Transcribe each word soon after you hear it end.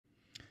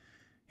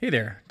Hey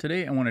there,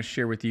 today I want to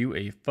share with you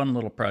a fun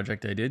little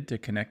project I did to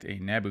connect a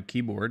NABU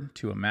keyboard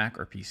to a Mac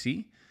or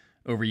PC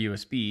over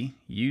USB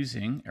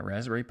using a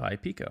Raspberry Pi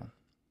Pico.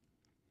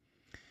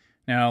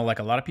 Now, like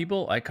a lot of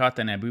people, I caught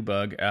the NABU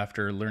bug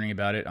after learning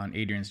about it on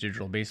Adrian's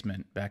Digital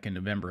Basement back in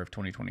November of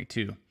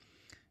 2022.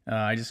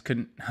 I just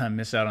couldn't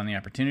miss out on the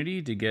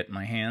opportunity to get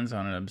my hands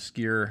on an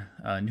obscure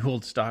new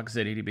old stock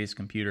Z80 based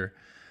computer.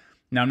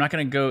 Now, I'm not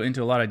going to go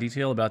into a lot of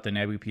detail about the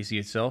NABU PC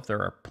itself.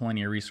 There are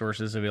plenty of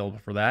resources available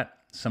for that,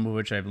 some of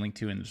which I've linked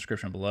to in the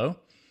description below.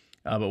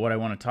 But what I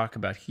want to talk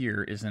about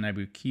here is the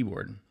NABU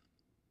keyboard.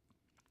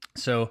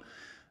 So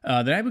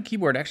the NABU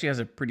keyboard actually has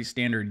a pretty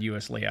standard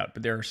US layout,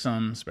 but there are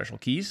some special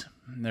keys.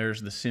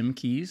 There's the SIM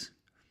keys,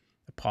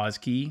 the pause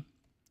key,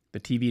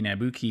 the TV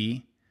NABU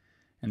key,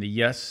 and the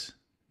yes,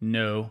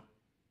 no,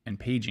 and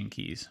paging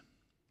keys.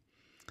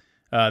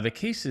 The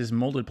case is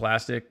molded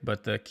plastic,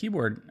 but the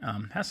keyboard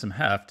has some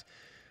heft.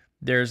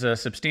 There's a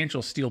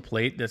substantial steel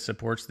plate that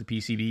supports the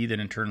PCB that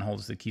in turn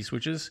holds the key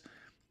switches.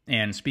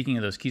 And speaking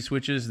of those key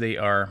switches, they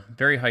are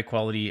very high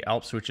quality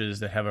ALP switches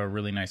that have a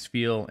really nice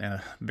feel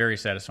and very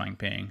satisfying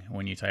ping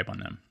when you type on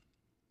them.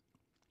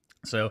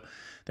 So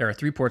there are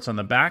 3 ports on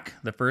the back.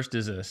 The first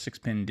is a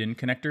 6-pin DIN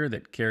connector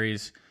that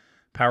carries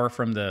power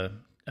from the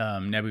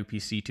NABU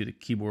PC to the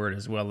keyboard,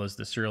 as well as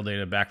the serial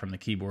data back from the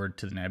keyboard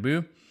to the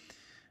NABU.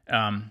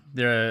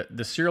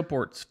 The serial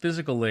port's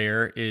physical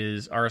layer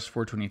is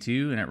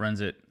RS422, and it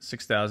runs at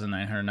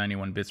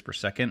 6,991 bits per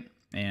second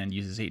and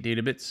uses 8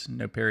 data bits,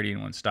 no parity,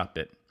 and 1 stop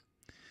bit.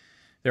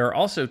 There are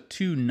also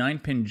 2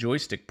 9-pin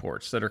joystick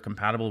ports that are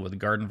compatible with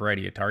garden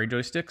variety Atari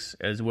joysticks,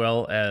 as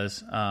well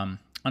as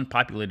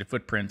unpopulated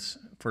footprints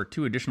for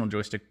 2 additional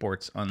joystick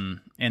ports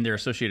and their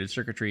associated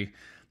circuitry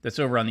that's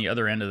over on the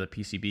other end of the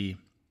PCB.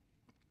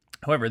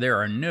 However, there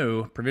are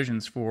no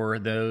provisions for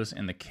those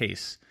in the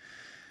case.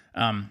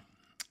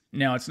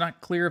 Now, it's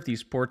not clear if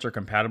these ports are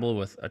compatible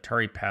with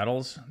Atari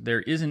paddles. There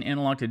is an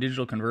analog to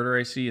digital converter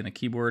IC in the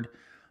keyboard,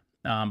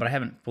 but I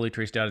haven't fully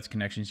traced out its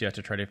connections yet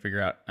to try to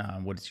figure out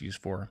what it's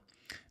used for.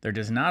 There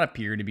does not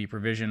appear to be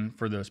provision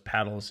for those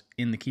paddles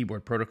in the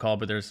keyboard protocol,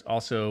 but there's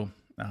also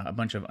a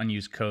bunch of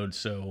unused code,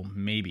 so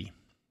maybe.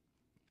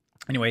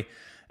 Anyway,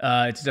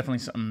 it's definitely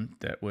something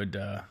that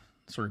would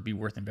sort of be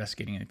worth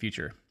investigating in the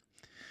future.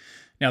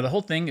 Now, the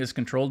whole thing is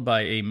controlled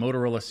by a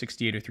Motorola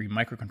 6803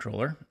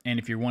 microcontroller, and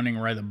if you're wondering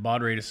why the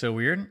baud rate is so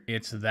weird,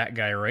 it's that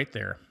guy right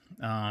there.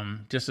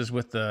 Just as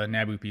with the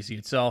NABU PC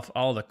itself,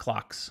 all the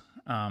clocks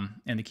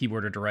and the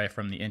keyboard are derived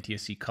from the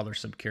NTSC color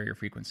subcarrier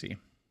frequency.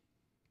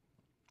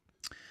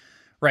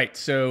 Right,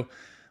 so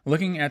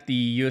looking at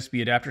the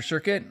USB adapter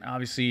circuit,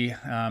 obviously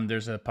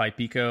there's a Pi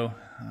Pico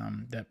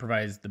that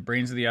provides the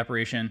brains of the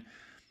operation.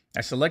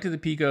 I selected the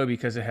Pico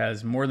because it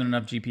has more than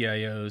enough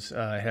GPIOs,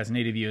 it has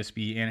native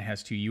USB, and it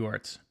has 2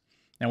 UARTs.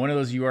 Now, one of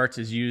those UARTs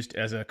is used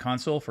as a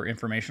console for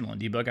informational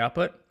and debug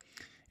output,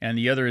 and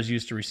the other is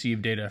used to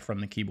receive data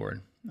from the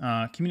keyboard.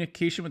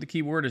 Communication with the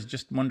keyboard is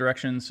just one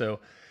direction, so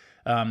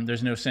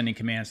there's no sending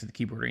commands to the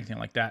keyboard or anything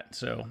like that.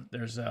 So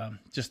there's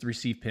just the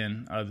receive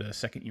pin of the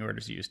second UART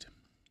is used.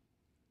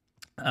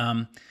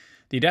 The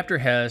adapter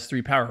has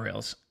 3 power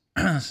rails.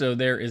 So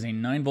there is a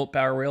 9-volt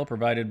power rail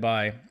provided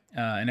by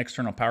an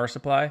external power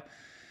supply,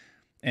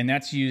 and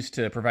that's used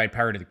to provide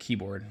power to the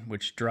keyboard,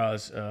 which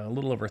draws a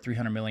little over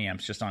 300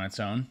 milliamps just on its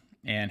own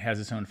and has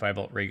its own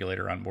 5-volt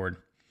regulator on board.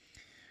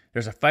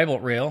 There's a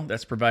 5-volt rail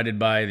that's provided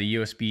by the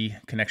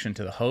USB connection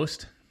to the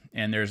host,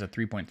 and there's a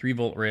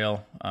 3.3-volt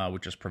rail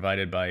which is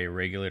provided by a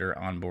regulator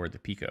on board the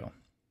Pico.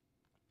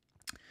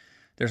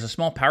 There's a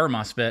small power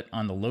MOSFET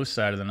on the low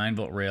side of the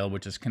 9-volt rail,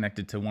 which is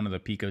connected to one of the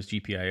Pico's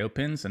GPIO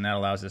pins, and that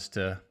allows us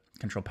to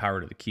control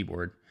power to the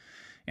keyboard.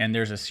 And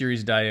there's a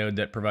series diode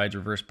that provides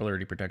reverse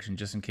polarity protection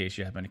just in case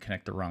you happen to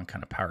connect the wrong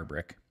kind of power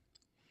brick.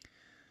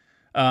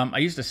 I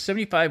used a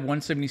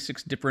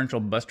 75-176 differential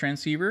bus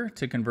transceiver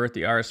to convert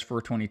the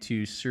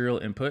RS422 serial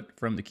input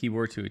from the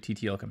keyboard to a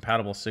TTL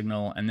compatible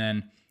signal, and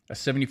then a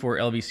 74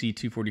 LVC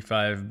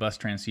 245 bus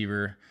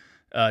transceiver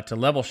to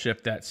level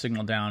shift that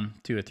signal down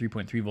to a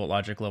 3.3 volt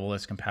logic level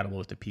that's compatible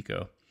with the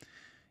Pico.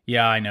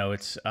 Yeah, I know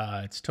it's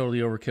totally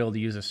overkill to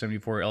use a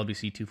 74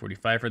 LVC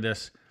 245 for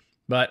this,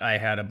 but I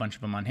had a bunch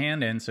of them on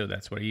hand, and so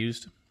that's what I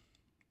used.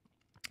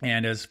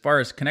 And as far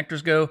as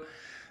connectors go,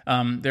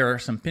 there are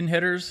some pin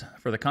headers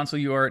for the console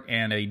UART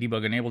and a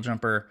debug enable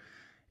jumper,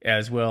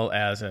 as well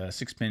as a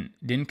 6-pin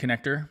DIN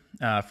connector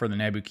for the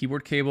NABU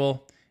keyboard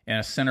cable, and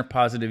a center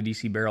positive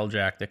DC barrel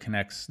jack that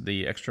connects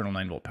the external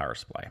 9-volt power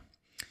supply.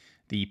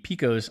 The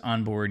Pico's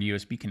onboard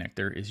USB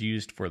connector is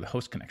used for the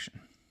host connection.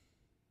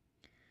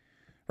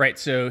 Right,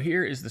 so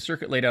here is the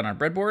circuit laid out on our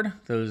breadboard.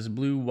 Those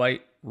blue,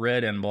 white,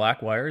 red, and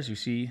black wires you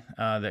see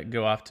that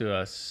go off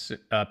to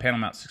a panel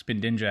mount 6-pin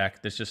DIN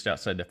jack that's just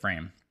outside the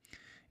frame.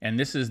 And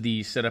this is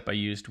the setup I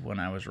used when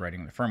I was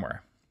writing the firmware.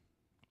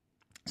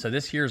 So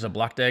this here is a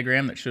block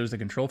diagram that shows the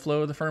control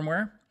flow of the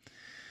firmware.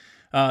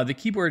 The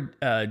keyboard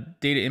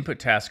data input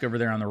task over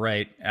there on the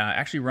right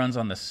actually runs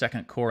on the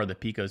second core of the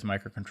Pico's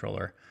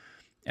microcontroller.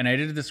 And I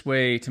did it this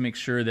way to make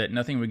sure that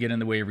nothing would get in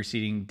the way of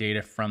receiving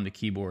data from the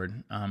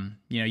keyboard.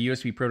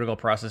 USB protocol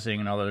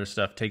processing and all that other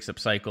stuff takes up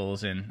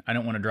cycles, and I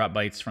don't want to drop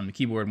bytes from the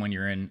keyboard when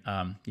you're in,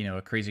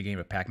 a crazy game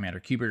of Pac-Man or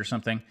Cubert or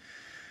something.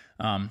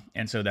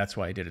 And so that's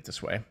why I did it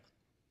this way.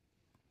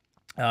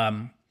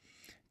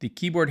 The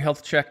keyboard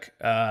health check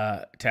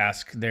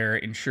task there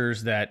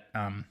ensures that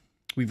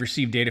we've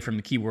received data from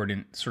the keyboard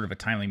in sort of a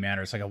timely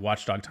manner. It's like a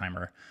watchdog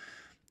timer.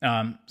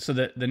 So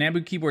the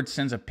NABU keyboard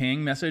sends a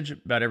ping message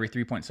about every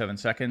 3.7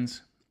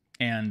 seconds,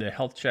 and the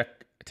health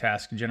check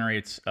task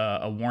generates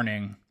a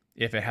warning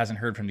if it hasn't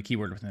heard from the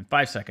keyboard within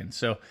 5 seconds.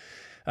 So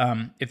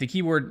if the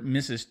keyboard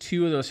misses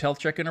 2 of those health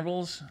check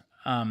intervals,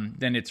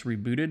 then it's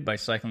rebooted by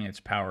cycling its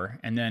power.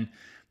 And then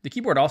the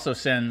keyboard also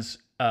sends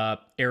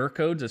error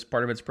codes as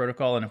part of its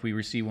protocol, and if we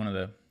receive one of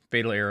the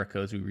fatal error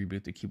codes, we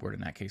reboot the keyboard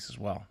in that case as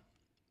well.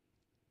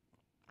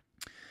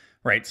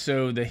 Right,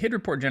 so the HID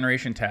report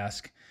generation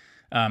task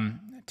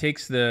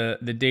takes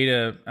the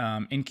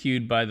data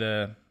enqueued by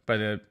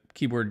the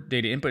keyboard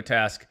data input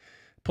task,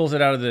 pulls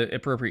it out of the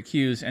appropriate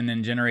queues, and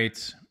then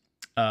generates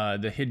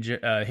the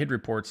HID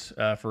reports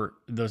for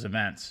those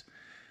events.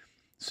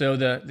 So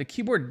the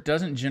keyboard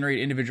doesn't generate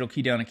individual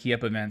key down and key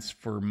up events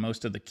for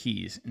most of the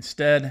keys.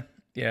 Instead,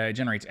 it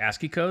generates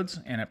ASCII codes,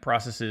 and it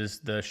processes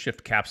the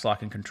shift, caps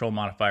lock, and control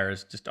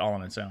modifiers just all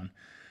on its own.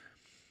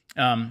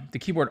 The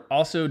keyboard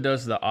also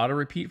does the auto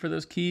repeat for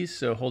those keys,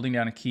 so holding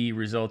down a key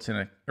results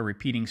in a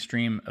repeating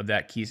stream of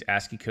that key's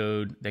ASCII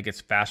code that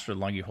gets faster the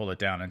longer you hold it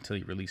down until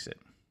you release it.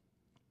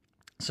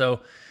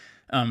 So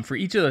for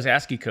each of those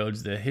ASCII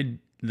codes, the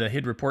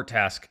HID report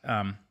task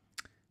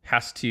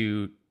has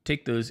to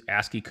take those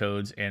ASCII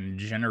codes and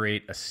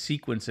generate a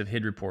sequence of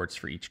HID reports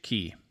for each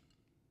key.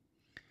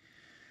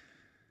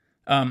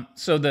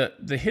 So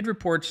the HID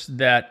reports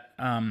that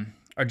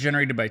are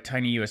generated by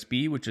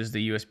TinyUSB, which is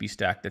the USB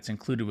stack that's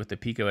included with the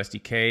Pico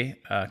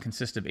SDK,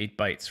 consist of 8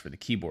 bytes for the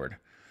keyboard.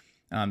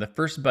 The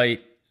first byte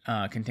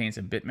contains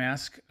a bit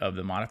mask of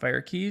the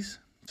modifier keys,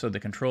 so the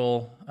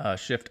control,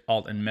 shift,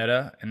 alt, and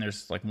meta, and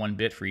there's like 1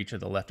 bit for each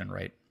of the left and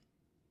right.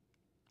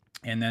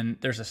 And then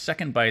there's a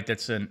second byte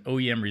that's an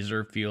OEM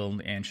reserve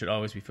field and should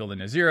always be filled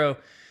in as 0.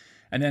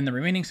 And then the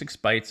remaining 6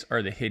 bytes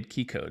are the HID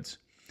key codes.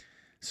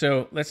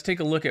 So let's take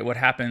a look at what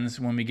happens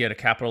when we get a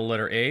capital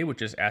letter A,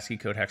 which is ASCII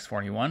code hex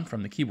 41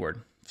 from the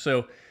keyboard.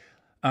 So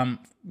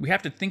we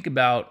have to think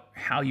about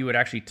how you would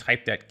actually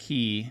type that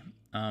key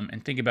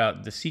and think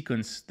about the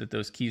sequence that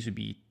those keys would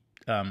be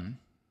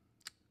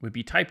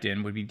typed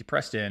in, would be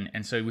depressed in.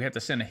 And so we have to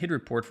send a HID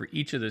report for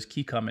each of those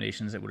key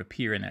combinations that would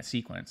appear in that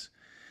sequence.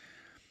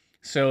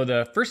 So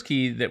the first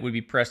key that would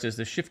be pressed is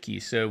the shift key.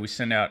 So we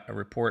send out a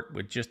report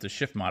with just the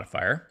shift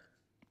modifier.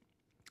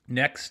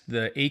 Next,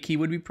 the A key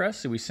would be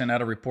pressed, so we send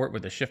out a report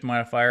with the shift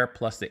modifier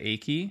plus the A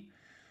key.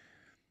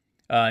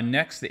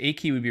 Next, the A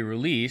key would be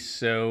released,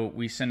 so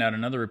we send out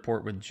another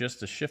report with just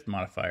the shift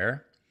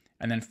modifier.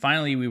 And then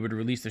finally, we would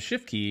release the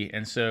shift key,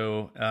 and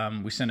so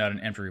we send out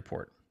an empty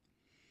report.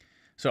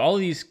 So all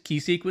of these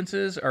key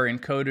sequences are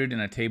encoded in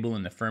a table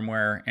in the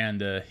firmware, and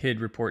the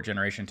HID report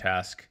generation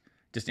task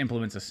just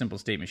implements a simple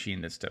state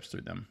machine that steps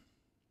through them.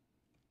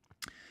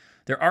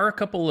 There are a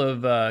couple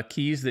of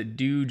keys that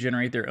do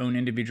generate their own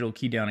individual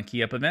key down and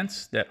key up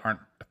events that aren't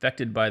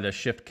affected by the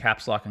shift,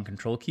 caps lock, and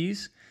control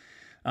keys.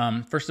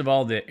 First of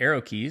all, the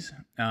arrow keys,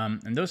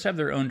 and those have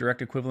their own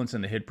direct equivalents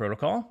in the HID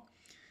protocol.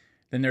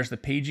 Then there's the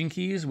paging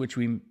keys, which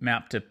we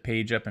map to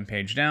page up and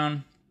page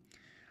down.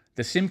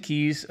 The sim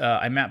keys,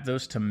 I map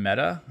those to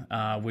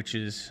meta, which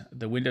is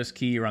the Windows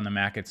key, or on the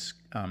Mac it's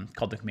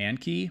called the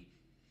command key.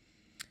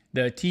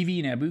 The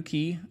TV NABU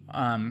key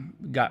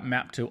got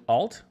mapped to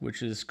Alt,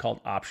 which is called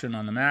Option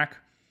on the Mac.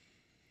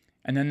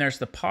 And then there's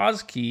the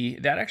pause key.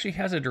 That actually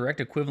has a direct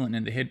equivalent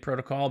in the HID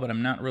protocol, but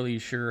I'm not really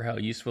sure how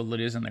useful it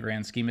is in the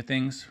grand scheme of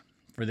things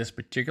for this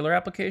particular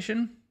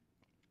application.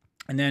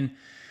 And then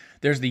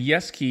there's the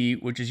yes key,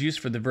 which is used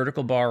for the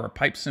vertical bar or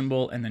pipe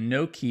symbol, and the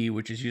no key,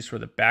 which is used for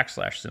the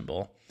backslash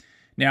symbol.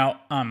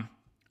 Now, on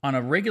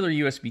a regular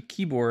USB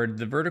keyboard,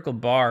 the vertical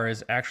bar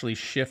is actually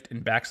shift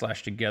and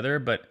backslash together,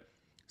 but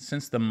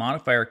since the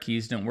modifier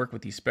keys don't work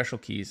with these special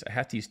keys, I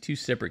have to use 2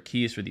 separate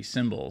keys for these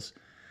symbols.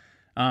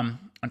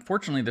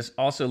 Unfortunately, this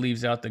also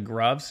leaves out the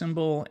grav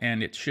symbol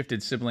and its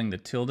shifted sibling, the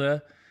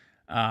tilde.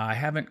 I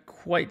haven't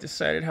quite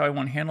decided how I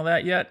want to handle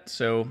that yet,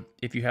 so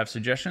if you have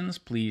suggestions,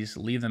 please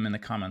leave them in the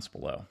comments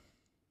below.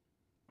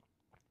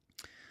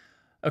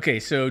 Okay,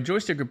 so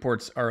joystick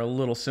reports are a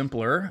little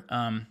simpler.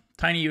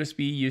 TinyUSB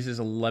uses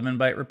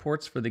 11-byte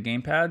reports for the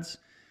gamepads.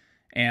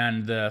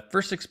 And the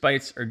first 6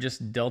 bytes are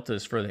just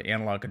deltas for the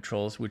analog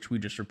controls, which we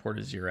just report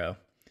as 0.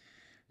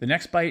 The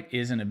next byte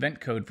is an event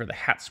code for the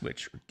hat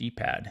switch, or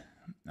D-pad.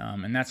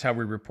 And that's how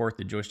we report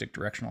the joystick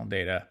directional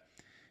data.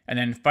 And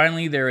then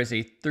finally, there is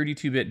a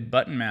 32-bit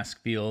button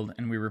mask field,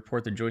 and we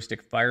report the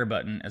joystick fire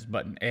button as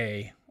button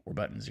A, or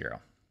button 0.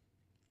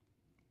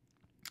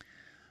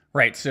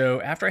 Right,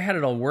 so after I had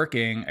it all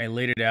working, I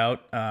laid it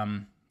out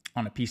on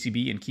a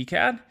PCB in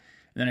KiCad, and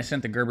then I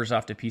sent the Gerbers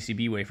off to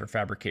PCBWay for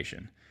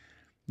fabrication.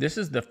 This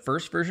is the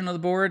first version of the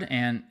board,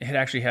 and it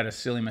actually had a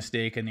silly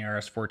mistake in the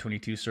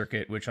RS422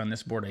 circuit, which on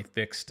this board I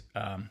fixed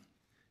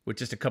with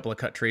just a couple of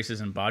cut traces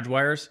and bodge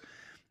wires.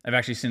 I've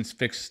actually since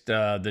fixed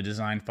the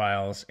design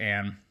files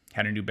and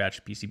had a new batch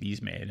of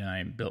PCBs made, and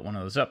I built one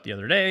of those up the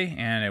other day,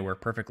 and it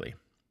worked perfectly.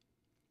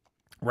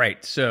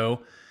 Right,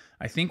 so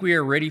I think we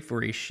are ready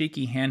for a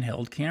shaky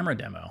handheld camera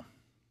demo.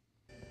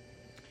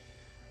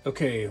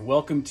 Okay,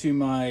 welcome to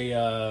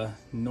my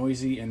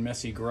noisy and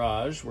messy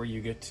garage, where you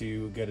get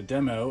to get a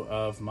demo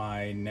of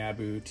my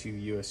NABU to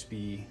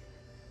USB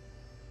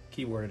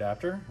keyboard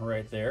adapter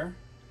right there.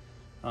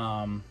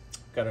 Got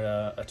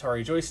a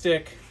Atari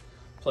joystick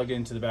plugged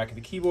into the back of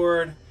the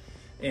keyboard,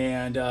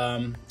 and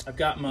I've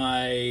got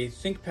my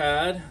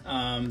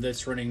ThinkPad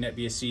that's running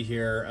NetBSC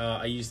here.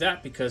 I use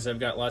that because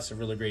I've got lots of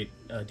really great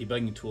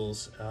debugging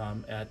tools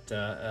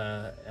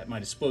at my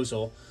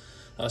disposal.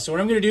 So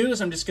what I'm going to do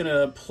is I'm just going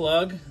to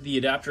plug the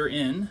adapter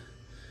in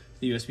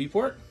the USB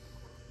port,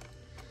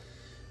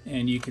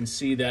 and you can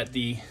see that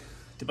the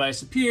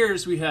device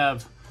appears. We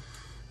have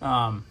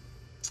a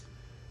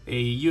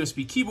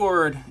USB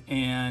keyboard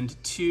and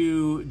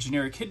two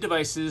generic HID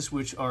devices,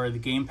 which are the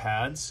game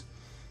pads.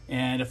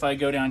 And if I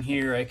go down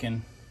here, I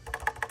can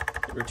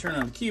return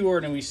on the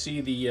keyboard, and we see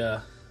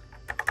the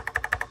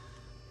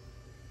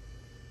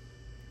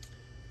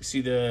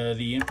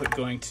input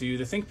going to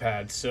the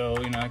ThinkPad. So,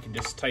 you know, I can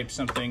just type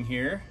something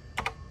here.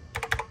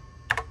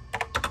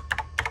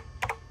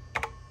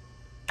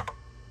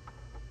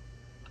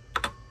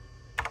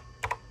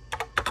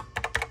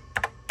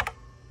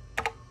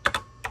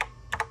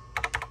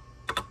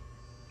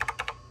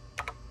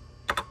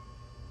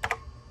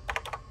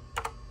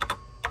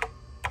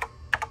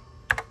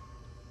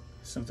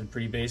 Something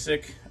pretty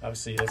basic.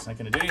 Obviously, that's not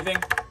going to do anything.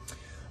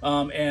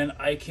 And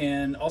I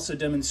can also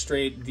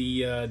demonstrate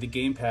the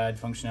gamepad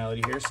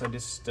functionality here. So I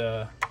just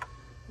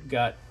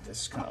got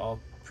this kind of all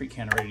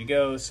pre-canned ready to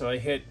go. So I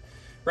hit,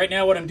 right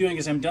now what I'm doing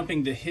is I'm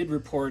dumping the HID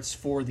reports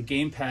for the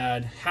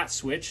gamepad hat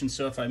switch. And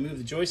so if I move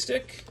the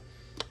joystick,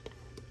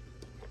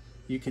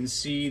 you can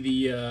see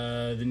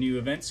the new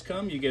events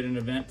come. You get an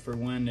event for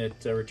when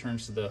it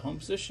returns to the home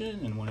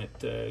position and when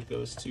it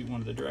goes to one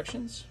of the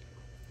directions.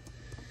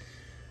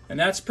 And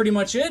that's pretty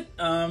much it.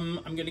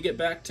 I'm going to get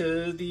back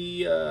to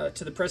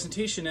the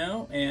presentation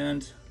now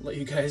and let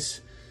you guys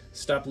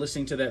stop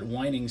listening to that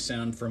whining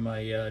sound from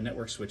my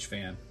network switch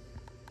fan.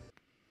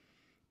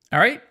 All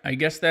right, I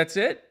guess that's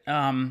it.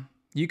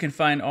 You can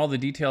find all the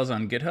details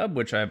on GitHub,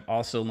 which I've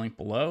also linked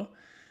below.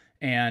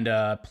 And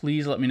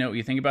please let me know what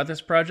you think about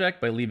this project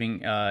by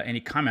leaving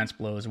any comments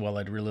below as well.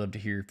 I'd really love to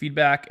hear your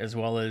feedback, as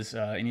well as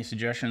any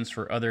suggestions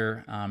for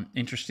other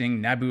interesting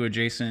NABU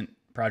adjacent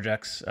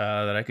projects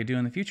that I could do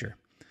in the future.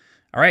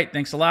 All right,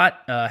 thanks a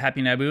lot.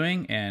 Happy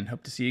NABUing, and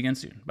hope to see you again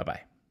soon.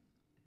 Bye-bye.